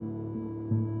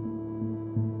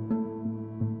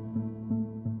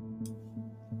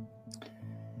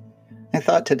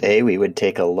thought today we would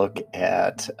take a look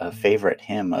at a favorite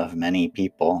hymn of many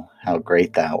people, How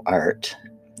Great Thou Art.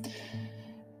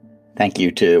 Thank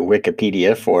you to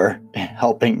Wikipedia for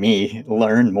helping me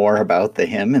learn more about the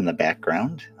hymn in the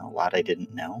background. A lot I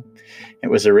didn't know. It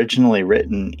was originally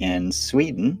written in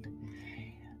Sweden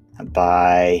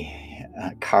by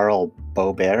Carl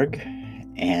Boberg,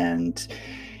 and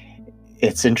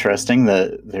it's interesting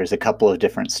that there's a couple of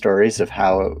different stories of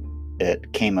how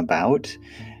it came about,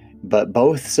 but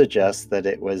both suggest that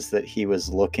it was that he was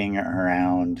looking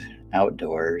around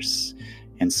outdoors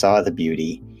and saw the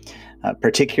beauty,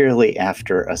 particularly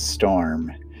after a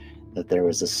storm, that there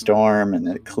was a storm and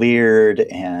it cleared,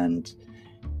 and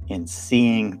in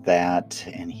seeing that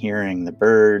and hearing the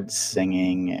birds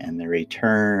singing and the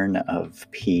return of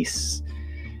peace,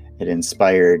 it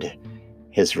inspired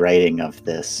his writing of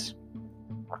this.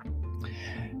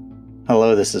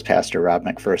 Hello, this is Pastor Rob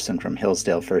McPherson from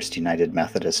Hillsdale First United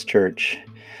Methodist Church.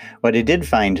 What I did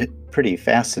find pretty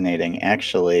fascinating,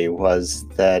 actually, was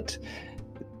that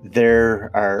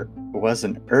there was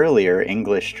an earlier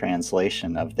English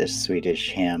translation of this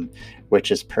Swedish hymn,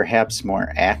 which is perhaps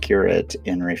more accurate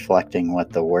in reflecting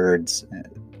what the words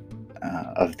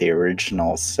of the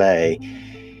original say.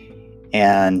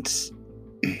 And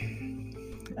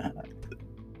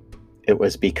it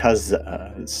was because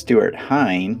Stuart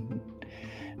Hine,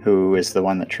 who is the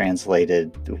one that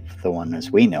translated the one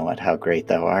as we know it, How Great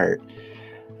Thou Art,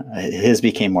 his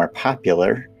became more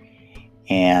popular,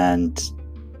 and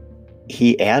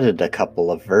he added a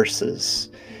couple of verses,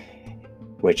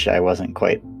 which I wasn't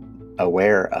quite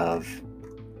aware of.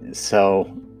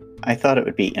 So I thought it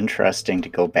would be interesting to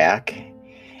go back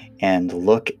and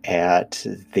look at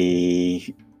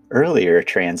the earlier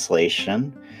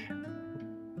translation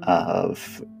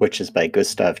which is by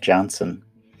Gustav Jonsson,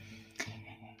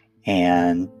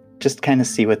 and just kind of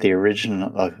see what the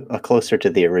original, closer to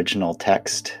the original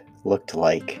text looked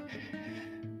like.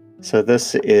 So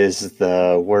this is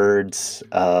the words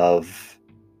of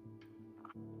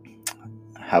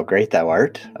How Great Thou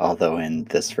Art, although in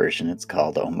this version it's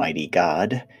called Almighty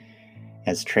God,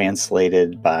 as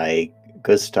translated by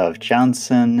Gustav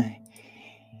Jonsson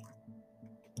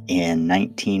in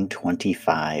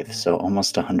 1925, so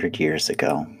almost 100 years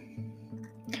ago.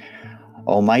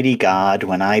 Almighty God,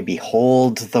 when I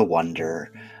behold the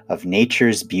wonder of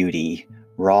nature's beauty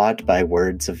wrought by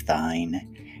words of thine,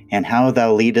 and how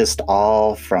thou leadest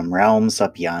all from realms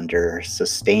up yonder,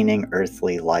 sustaining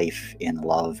earthly life in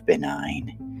love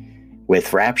benign.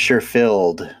 With rapture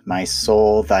filled, my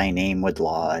soul thy name would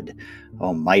laud,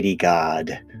 Almighty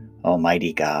God,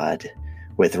 Almighty God.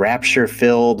 With rapture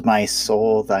filled, my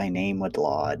soul thy name would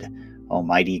laud,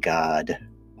 Almighty God,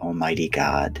 Almighty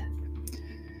God.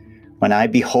 When I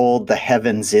behold the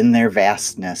heavens in their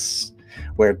vastness,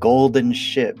 where golden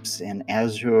ships and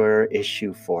azure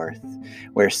issue forth,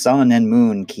 where sun and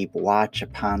moon keep watch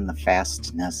upon the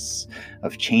fastness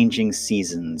of changing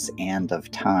seasons and of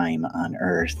time on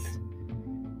earth.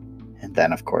 And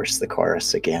then, of course, the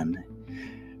chorus again.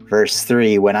 Verse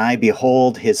 3, when I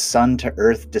behold his Son to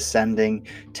earth descending,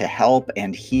 to help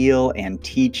and heal and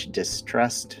teach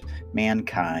distressed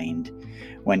mankind,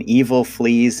 when evil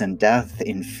flees and death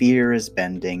in fear is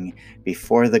bending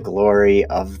before the glory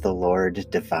of the Lord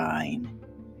divine.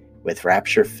 With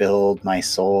rapture filled, my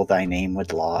soul thy name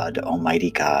would laud,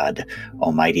 Almighty God,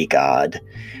 Almighty God.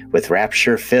 With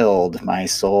rapture filled, my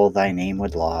soul thy name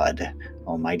would laud,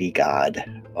 Almighty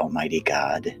God, Almighty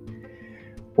God.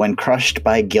 When crushed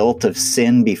by guilt of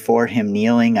sin before him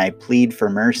kneeling, I plead for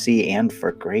mercy and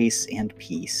for grace and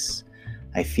peace.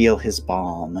 I feel his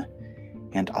balm,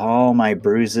 and all my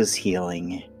bruises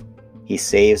healing. He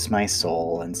saves my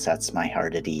soul and sets my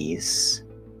heart at ease.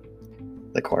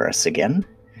 The chorus again.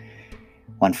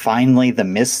 When finally the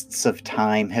mists of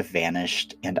time have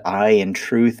vanished, and I in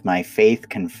truth my faith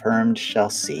confirmed shall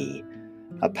see,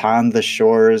 upon the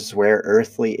shores where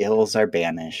earthly ills are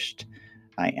banished,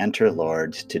 I enter,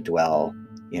 Lord, to dwell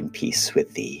in peace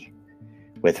with thee.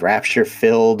 With rapture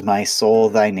filled, my soul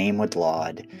thy name would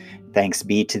laud. Thanks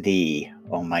be to thee,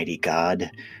 Almighty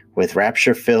God. With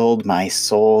rapture filled, my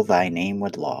soul thy name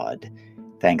would laud.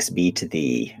 Thanks be to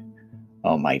thee,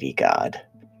 Almighty God.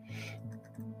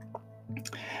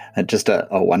 Just a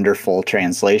wonderful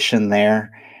translation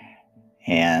there.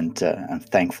 And I'm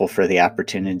thankful for the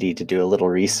opportunity to do a little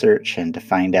research and to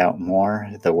find out more.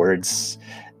 The words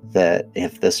that,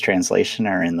 if this translation,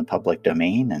 are in the public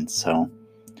domain, and so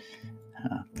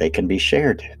they can be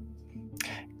shared.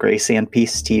 Grace and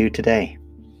peace to you today.